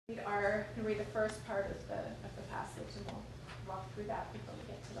We are going to read the first part of the passage, and we'll walk through that before we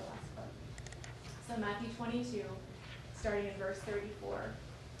get to the last part. So Matthew 22, starting in verse 34.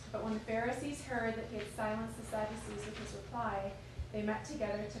 But when the Pharisees heard that he had silenced the Sadducees with his reply, they met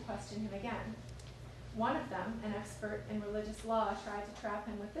together to question him again. One of them, an expert in religious law, tried to trap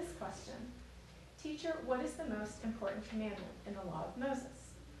him with this question: "Teacher, what is the most important commandment in the law of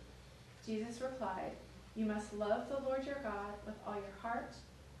Moses?" Jesus replied, "You must love the Lord your God with all your heart,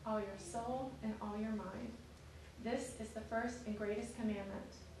 all your soul, and all your mind. This is the first and greatest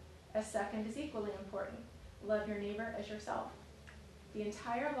commandment. A second is equally important. Love your neighbor as yourself. The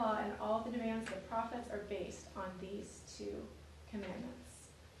entire law and all the demands of the prophets are based on these two commandments."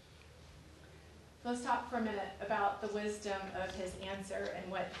 Let's talk for a minute about the wisdom of his answer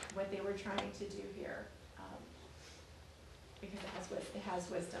and what they were trying to do here. Because it has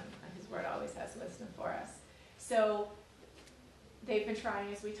wisdom. His word always has wisdom for us. So they've been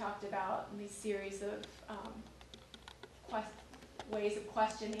trying, as we talked about, in these series of ways of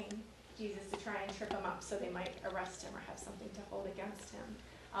questioning Jesus to try and trip him up so they might arrest him or have something to hold against him.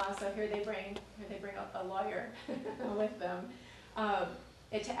 So here they bring a lawyer with them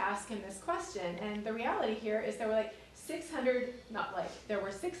to ask him this question. And the reality here is there were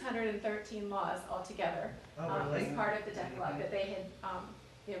 613 laws altogether as part of the Decalogue that they had,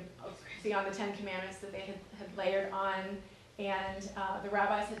 beyond the 10 Commandments that they had layered on. And the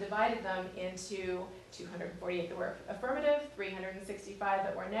rabbis had divided them into 248 that were affirmative, 365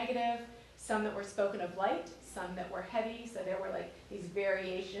 that were negative, some that were spoken of light, some that were heavy. So there were these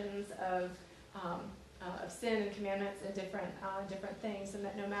variations of sin and commandments and different things, and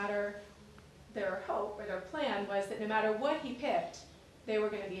that no matter their hope or their plan was that no matter what he picked, they were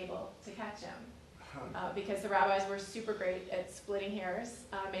going to be able to catch him. Because the rabbis were super great at splitting hairs,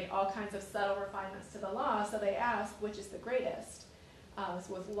 made all kinds of subtle refinements to the law, so they asked, which is the greatest?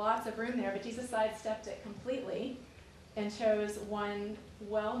 So with lots of room there, but Jesus sidestepped it completely and chose one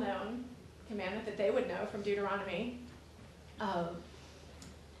well-known commandment that they would know from Deuteronomy,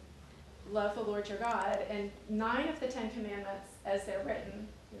 love the Lord your God. And 9 of the 10 commandments, as they're written,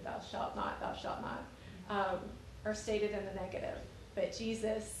 thou shalt not, are stated in the negative. But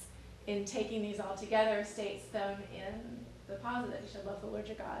Jesus, in taking these all together, states them in the positive. You should love the Lord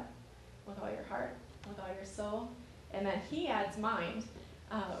your God with all your heart, with all your soul. And then he adds mind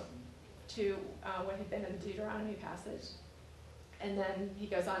to what had been in the Deuteronomy passage. And then he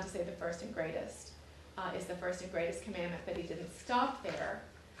goes on to say the first and greatest is the first and greatest commandment, but he didn't stop there.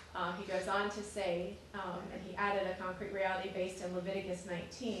 He goes on to say, and he added a concrete reality based in Leviticus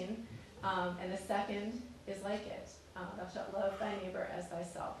 19, and the second is like it. Thou shalt love thy neighbor as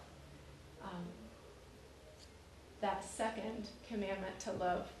thyself. That second commandment to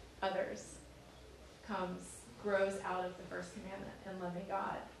love others grows out of the first commandment in loving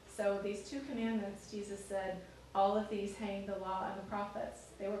God. So these 2 commandments, Jesus said, all of these hang the law and the prophets.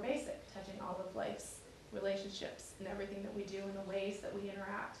 They were basic, touching all of life's relationships and everything that we do and the ways that we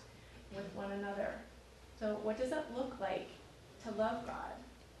interact with one another. So what does it look like to love God?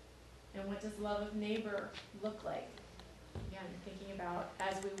 And what does love of neighbor look like? Again, thinking about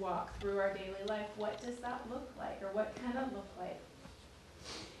as we walk through our daily life, what does that look like, or what can it look like?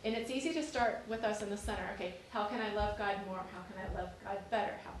 And it's easy to start with us in the center. Okay, how can I love God more? How can I love God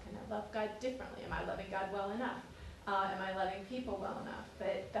better? How can I love God differently? Am I loving God well enough? Am I loving people well enough?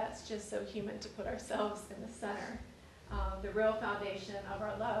 But that's just so human to put ourselves in the center. The real foundation of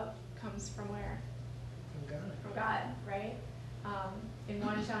our love comes from where? From God, right? In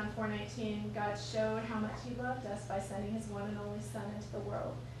 1 John 4:19, God showed how much he loved us by sending his one and only Son into the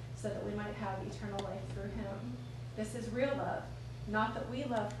world so that we might have eternal life through him. This is real love. Not that we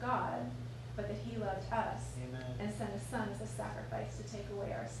loved God, but that he loved us. Amen. And sent his Son as a sacrifice to take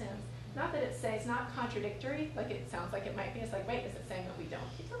away our sins. Not that it's not contradictory, like it sounds like it might be. It's like, wait, is it saying that we don't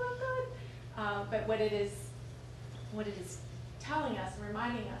need to love God? But what it is telling us and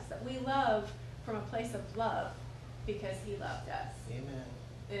reminding us that we love from a place of love because he loved us. Amen.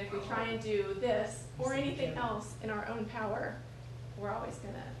 And if we try and do this or anything else in our own power, we're always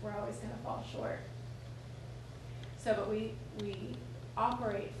gonna fall short. So, but we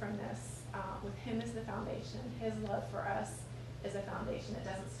operate from this with him as the foundation. His love for us is a foundation. It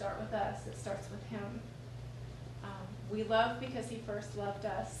doesn't start with us; it starts with him. We love because he first loved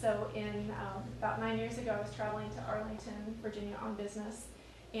us. So, about 9 years ago, I was traveling to Arlington, Virginia, on business,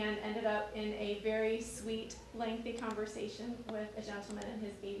 and ended up in a very sweet, lengthy conversation with a gentleman in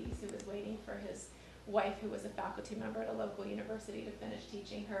his 80s who was waiting for his wife, who was a faculty member at a local university, to finish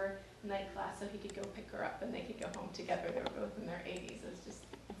teaching her night class so he could go pick her up and they could go home together. They were both in their 80s. It was just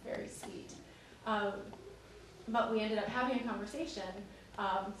very sweet. But we ended up having a conversation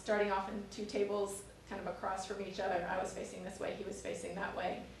starting off in two tables kind of across from each other. I was facing this way, he was facing that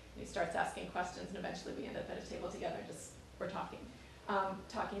way. And he starts asking questions, and eventually we end up at a table together, we're talking.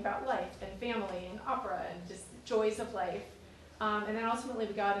 Talking about life and family and opera and just joys of life. And then ultimately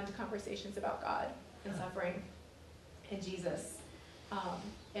we got into conversations about God and suffering and Jesus.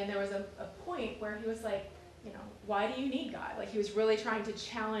 And there was a point where he was like, why do you need God? Like, he was really trying to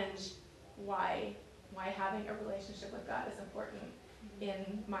challenge why having a relationship with God is important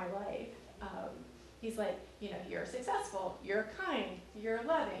in my life. He's like, you're successful, you're kind, you're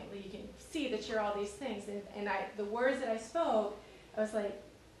loving. You can see that you're all these things. And the words that I spoke, I was like,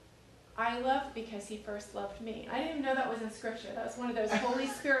 I love because he first loved me. I didn't even know that was in Scripture. That was one of those Holy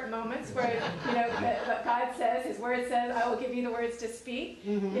Spirit moments where, what God says, his word says, I will give you the words to speak.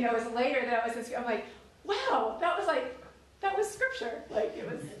 Mm-hmm. It was later that I was in, I'm like, wow, that was Scripture. Like, it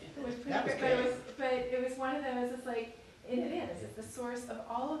was pretty good. But it was one of those, it's like, and it's the source of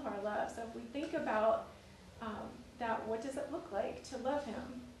all of our love. So if we think about that, what does it look like to love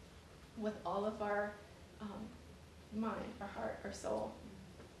him with all of our mind, our heart, our soul,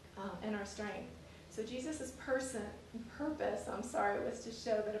 and our strength? So Jesus' purpose, was to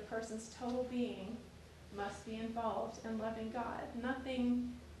show that a person's total being must be involved in loving God.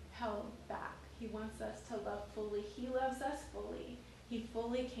 Nothing held back. He wants us to love fully. He loves us fully. He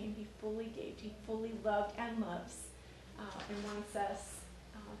fully came. He fully gave. He fully loved and loves, and wants us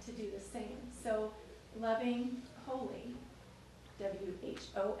to do the same. So loving wholly,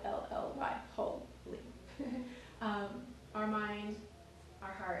 W-H-O-L-L-Y, wholly. Our mind,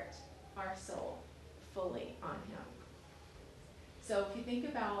 our heart, our soul, fully on him. So if you think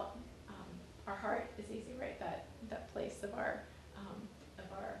about our heart is easy, right? That place of our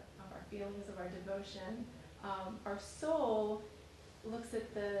feelings, of our devotion. Our soul looks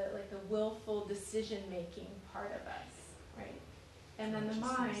at the willful decision-making part of us, right? And then the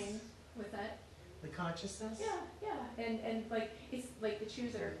mind, with that. The consciousness? Yeah. And like, it's like the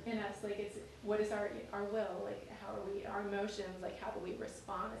chooser in us. Like, it's, what is our will? Like, how are we, our emotions, like, how do we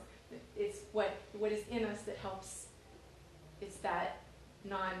respond? It's what is in us that helps. It's that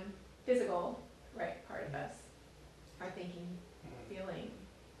non-physical, right, part of us. Our thinking, feeling,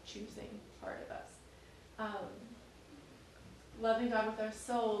 choosing part of us. Loving God with our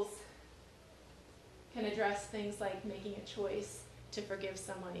souls can address things like making a choice to forgive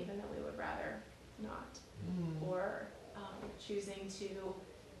someone even though we would rather not, or choosing to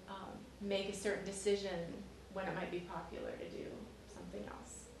make a certain decision when it might be popular to do something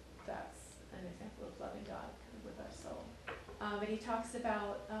else. That's an example of loving God kind of with our soul. And he talks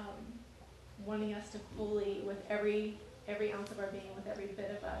about wanting us to fully, with every ounce of our being, with every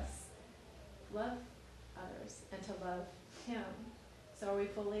bit of us, love others and to love him. So are we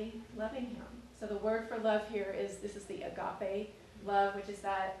fully loving him? So the word for love here is the agape love, which is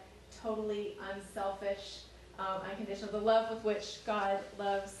that totally unselfish, unconditional, the love with which God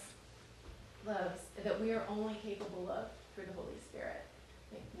loves, that we are only capable of through the Holy Spirit.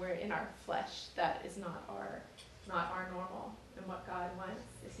 Like, we're in our flesh. That is not our normal. And what God wants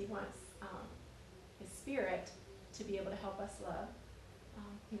is he wants his Spirit to be able to help us love.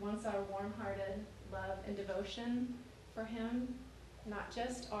 He wants our warm-hearted love and devotion for him, not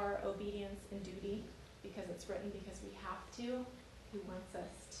just our obedience and duty because it's written, because we have to. He wants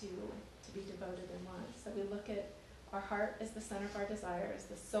us to be devoted and loved. So we look at our heart as the center of our desires,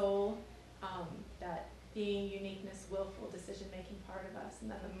 the soul, that being, uniqueness, willful decision-making part of us, and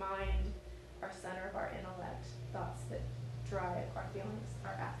then the mind, our center of our intellect, thoughts that drive our feelings,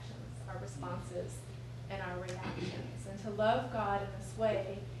 our actions, our responses, and our reactions. And to love God in this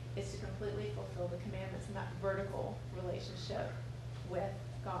way is to completely fulfill the commandments in that vertical relationship with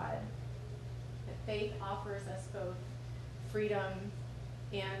God. That faith offers us both freedom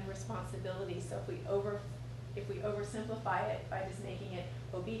and responsibility. So if we oversimplify it by just making it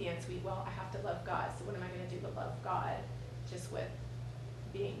obedience, I have to love God. So what am I going to do but love God? Just with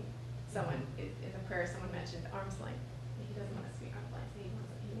being someone, in the prayer someone mentioned arm's length. He doesn't want us to be arm's length. He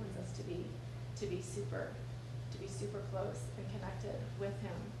wants us to be super close and connected with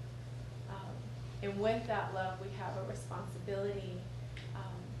him. And with that love, we have a responsibility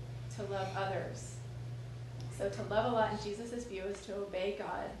to love others. So to love a lot in Jesus' view is to obey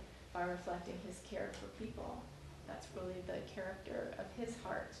God by reflecting his care for people. That's really the character of his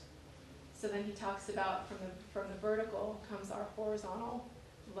heart. So then he talks about from the vertical comes our horizontal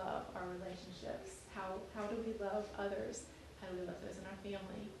love, our relationships. How do we love others? How do we love those in our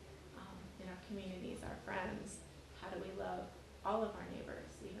family, in our communities, our friends? How do we love all of our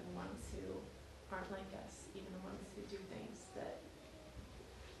neighbors, even the ones who aren't like us, even the ones who do things that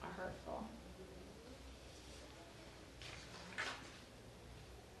are hurtful?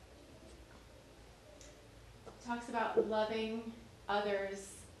 talks about loving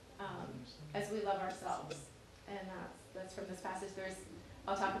others as we love ourselves. And that's from this passage.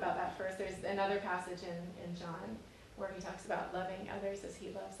 I'll talk about that first. There's another passage in John where he talks about loving others as he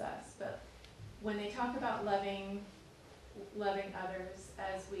loves us. But when they talk about loving others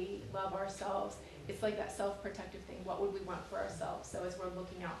as we love ourselves, it's like that self-protective thing. What would we want for ourselves? So as we're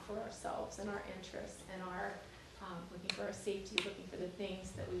looking out for ourselves and our interests and our looking for our safety, looking for the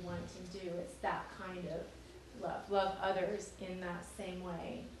things that we want to do, it's that kind of love. Love others in that same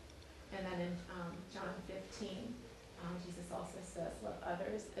way. And then in John 15, Jesus also says, love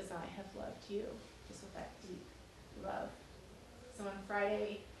others as I have loved you, just with that deep love. So on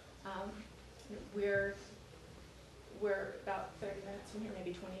Friday, we're about 30 minutes from here,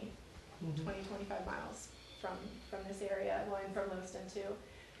 maybe 25 miles from this area, well, and from Lewiston too.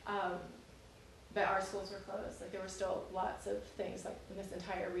 But our schools were closed. Like there were still lots of things like in this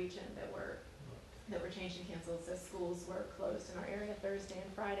entire region that were changed and canceled. So schools were closed in our area Thursday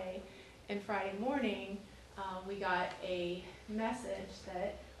and Friday. And Friday morning, we got a message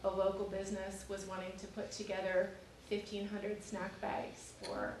that a local business was wanting to put together 1,500 snack bags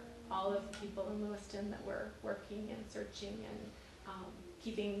for all of the people in Lewiston that were working and searching and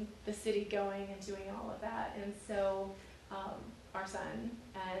keeping the city going and doing all of that. And so our son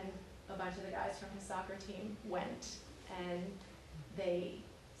and a bunch of the guys from his soccer team went and they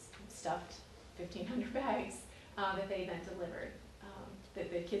stuffed 1,500 bags that they then delivered. That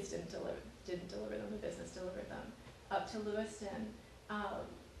the kids didn't deliver them, the business delivered them up to Lewiston.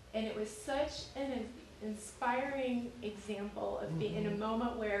 And it was such an inspiring example of being in a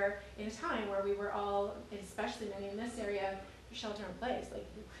moment where, in a time where we were all, especially many in this area, shelter in place, like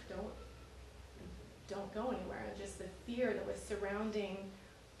don't go anywhere, and just the fear that was surrounding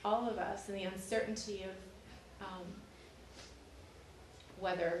all of us and the uncertainty of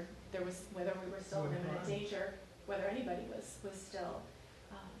whether we were still in imminent danger, whether anybody was still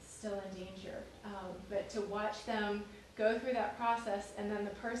in danger. But to watch them go through that process, and then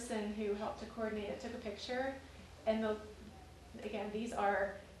the person who helped to coordinate it took a picture, and again, these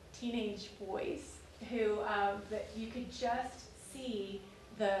are teenage boys who that you could just see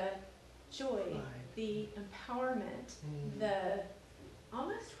the joy, the empowerment, the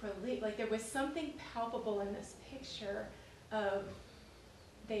almost relief. Like there was something palpable in this picture of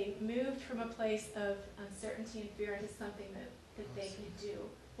they moved from a place of uncertainty and fear into something that they could do.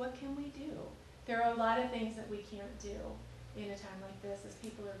 What can we do? There are a lot of things that we can't do in a time like this as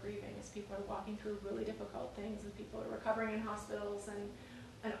people are grieving, as people are walking through really difficult things, as people are recovering in hospitals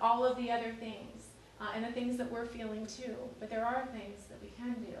and all of the other things, and the things that we're feeling too. But there are things that we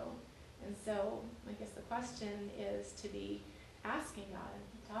can do. And so I guess the question is to be asking God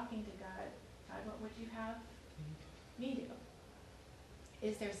and talking to God, God, what would you have me do?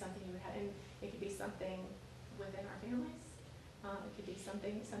 Is there something you would have? And it could be something within our families. It could be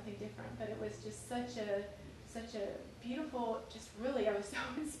something different. But it was just such a beautiful, just really, I was so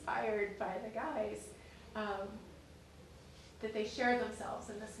inspired by the guys that they shared themselves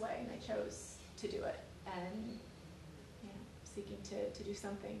in this way, and they chose to do it, and seeking to do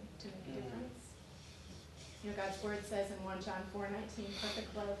something to make a difference. God's word says in 1 John 4:19,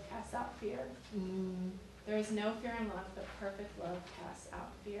 perfect love casts out fear. There is no fear in love, but perfect love casts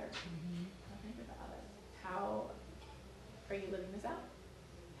out fear. So think about it. How are you living this out?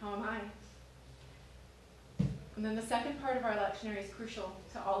 How am I? And then the second part of our lectionary is crucial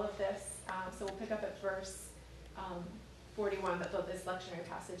to all of this. So we'll pick up at verse 41, but this lectionary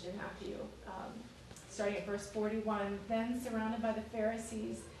passage in Matthew. Starting at verse 41, then surrounded by the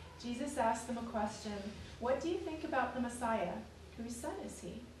Pharisees, Jesus asked them a question. What do you think about the Messiah? Whose son is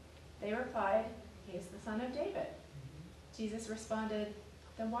he? They replied, he is the son of David. Jesus responded,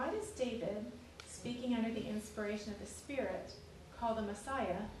 then why does David, speaking under the inspiration of the Spirit, call the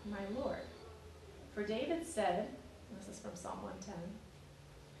Messiah my Lord? For David said, and this is from Psalm 110,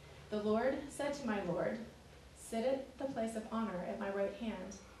 the Lord said to my Lord, sit at the place of honor at my right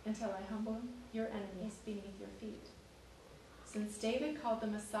hand until I humble your enemies beneath your feet. Since David called the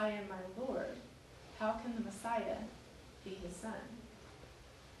Messiah my Lord, how can the Messiah be his son?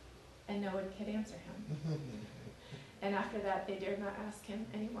 And no one could answer him. And after that, they dared not ask him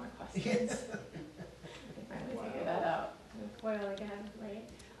any more questions. They finally figured that out. Foil again, right?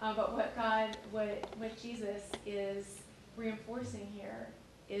 But what Jesus is reinforcing here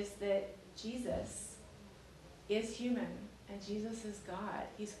is that Jesus is human, and Jesus is God.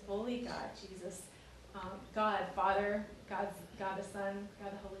 He's fully God. Jesus, God, Father, God the Son,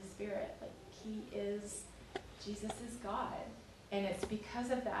 God the Holy Spirit. Like Jesus is God. And it's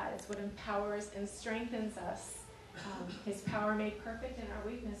because of that, it's what empowers and strengthens us. His power made perfect in our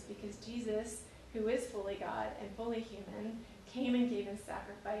weakness, because Jesus who is fully God and fully human, came and gave in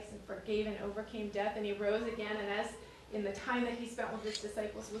sacrifice and forgave and overcame death, and he rose again, and as in the time that he spent with his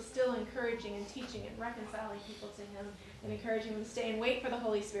disciples was still encouraging and teaching and reconciling people to him and encouraging them to stay and wait for the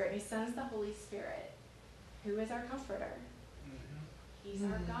Holy Spirit. And he sends the Holy Spirit, who is our comforter. He's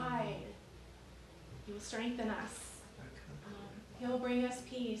our guide. He will strengthen us. He'll bring us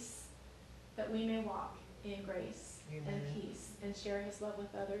peace that we may walk in grace and peace and share his love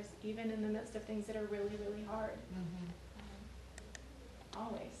with others, even in the midst of things that are really, really hard.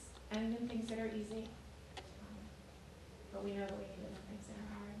 Always. And in things that are easy. But we know that we need it in things that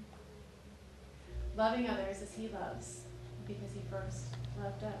are hard. Loving others as he loves, because he first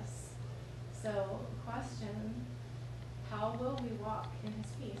loved us. So, question, how will we walk in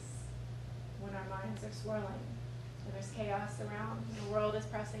his peace when our minds are swirling, when there's chaos around, and the world is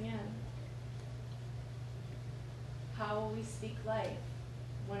pressing in? How will we speak life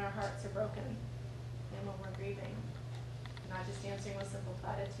when our hearts are broken and when we're grieving? Not just answering with simple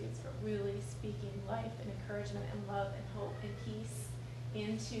platitudes, but really speaking life and encouragement and love and hope and peace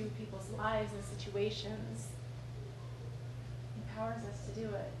into people's lives and situations. Empowers us to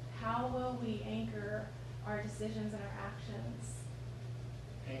do it. How will we anchor our decisions and our actions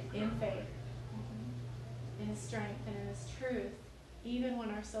in faith, in his strength and in his truth, even when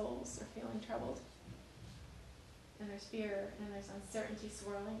our souls are feeling troubled and there's fear and there's uncertainty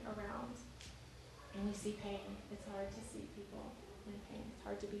swirling around? And we see pain. It's hard to see people in pain. It's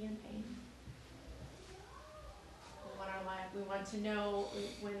hard to be in pain. We want to know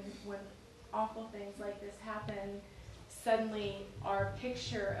when awful things like this happen, suddenly our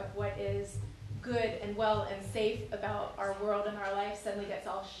picture of what is good and well and safe about our world and our life suddenly gets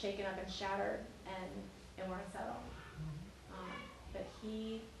all shaken up and shattered, and we're unsettled. But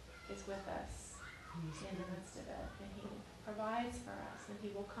he is with us in the midst of it, and he provides for us, and he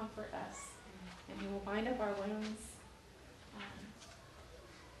will comfort us. And he will bind up our wounds, and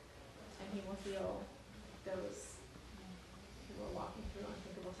he will heal those who are walking through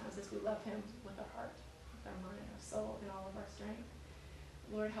unthinkable times as we love him with our heart, with our mind, our soul, and all of our strength.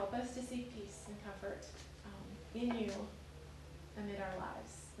 Lord, help us to seek peace and comfort in you amid our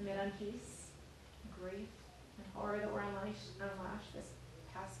lives, amid unpeace, grief, and horror that were unlashed this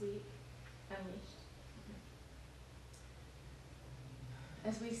past week, unleashed.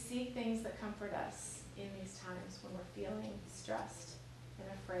 As we seek things that comfort us in these times when we're feeling stressed and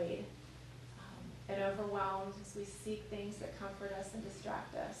afraid and overwhelmed, as we seek things that comfort us and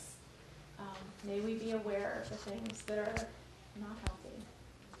distract us, may we be aware of the things that are not healthy,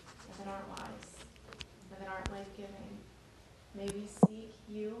 and that aren't wise, and that aren't life-giving. May we seek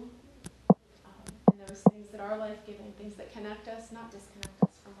you and those things that are life-giving, things that connect us, not disconnect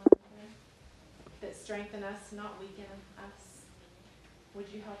us from one another, that strengthen us, not weaken us. Would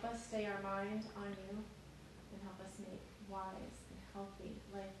you help us stay our mind on you and help us make wise and healthy,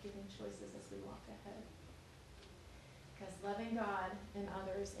 life-giving choices as we walk ahead? Because loving God and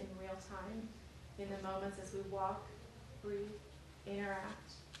others in real time, in the moments as we walk, breathe,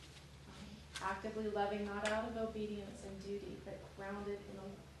 interact, actively loving not out of obedience and duty, but grounded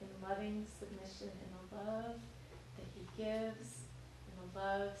in loving submission, in the love that he gives, and the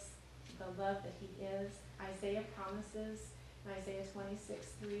love that he is. Isaiah promises in Isaiah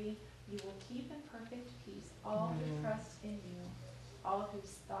 26:3, you will keep in perfect peace all who trust in you, all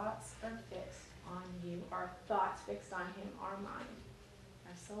whose thoughts are fixed on you. Our thoughts fixed on him, our mind,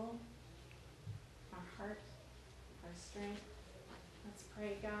 our soul, our heart, our strength. Let's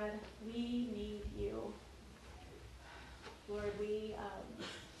pray. God, we need you. Lord, we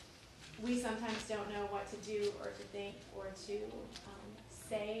sometimes don't know what to do or to think or to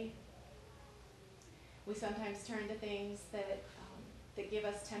say. We sometimes turn to things that give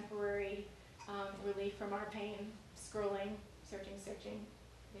us temporary relief from our pain, scrolling, searching,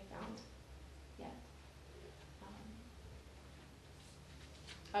 they found yet.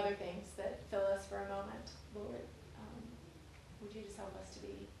 Other things that fill us for a moment. Lord, would you just help us to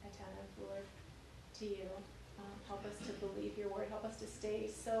be attentive, Lord, to you. Help us to believe your word. Help us to stay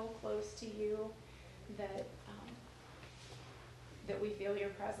so close to you that we feel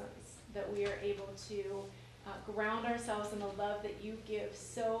your presence, that we are able to ground ourselves in the love that you give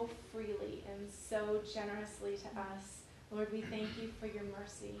so freely and so generously to us. Lord, we thank you for your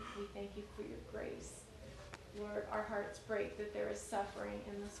mercy. We thank you for your grace. Lord, our hearts break that there is suffering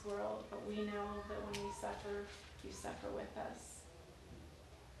in this world, but we know that when we suffer, you suffer with us.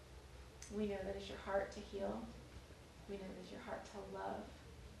 We know that it's your heart to heal. We know that it's your heart to love,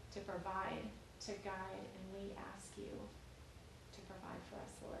 to provide, to guide, and we ask you to provide for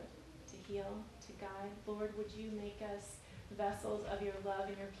us, Lord, to heal, to guide. Lord, would you make us vessels of your love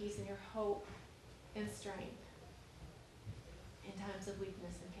and your peace and your hope and strength in times of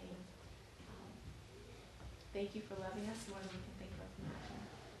weakness and pain. Thank you for loving us more than we can think or imagine.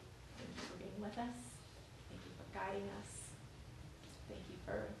 Thank you for being with us. Thank you for guiding us. Thank you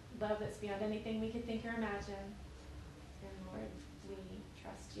for love that's beyond anything we could think or imagine. And Lord, we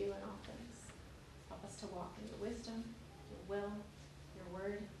trust you in all things. Help us to walk in your wisdom, your will, your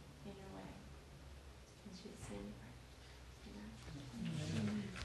word, and your way. In Jesus' name.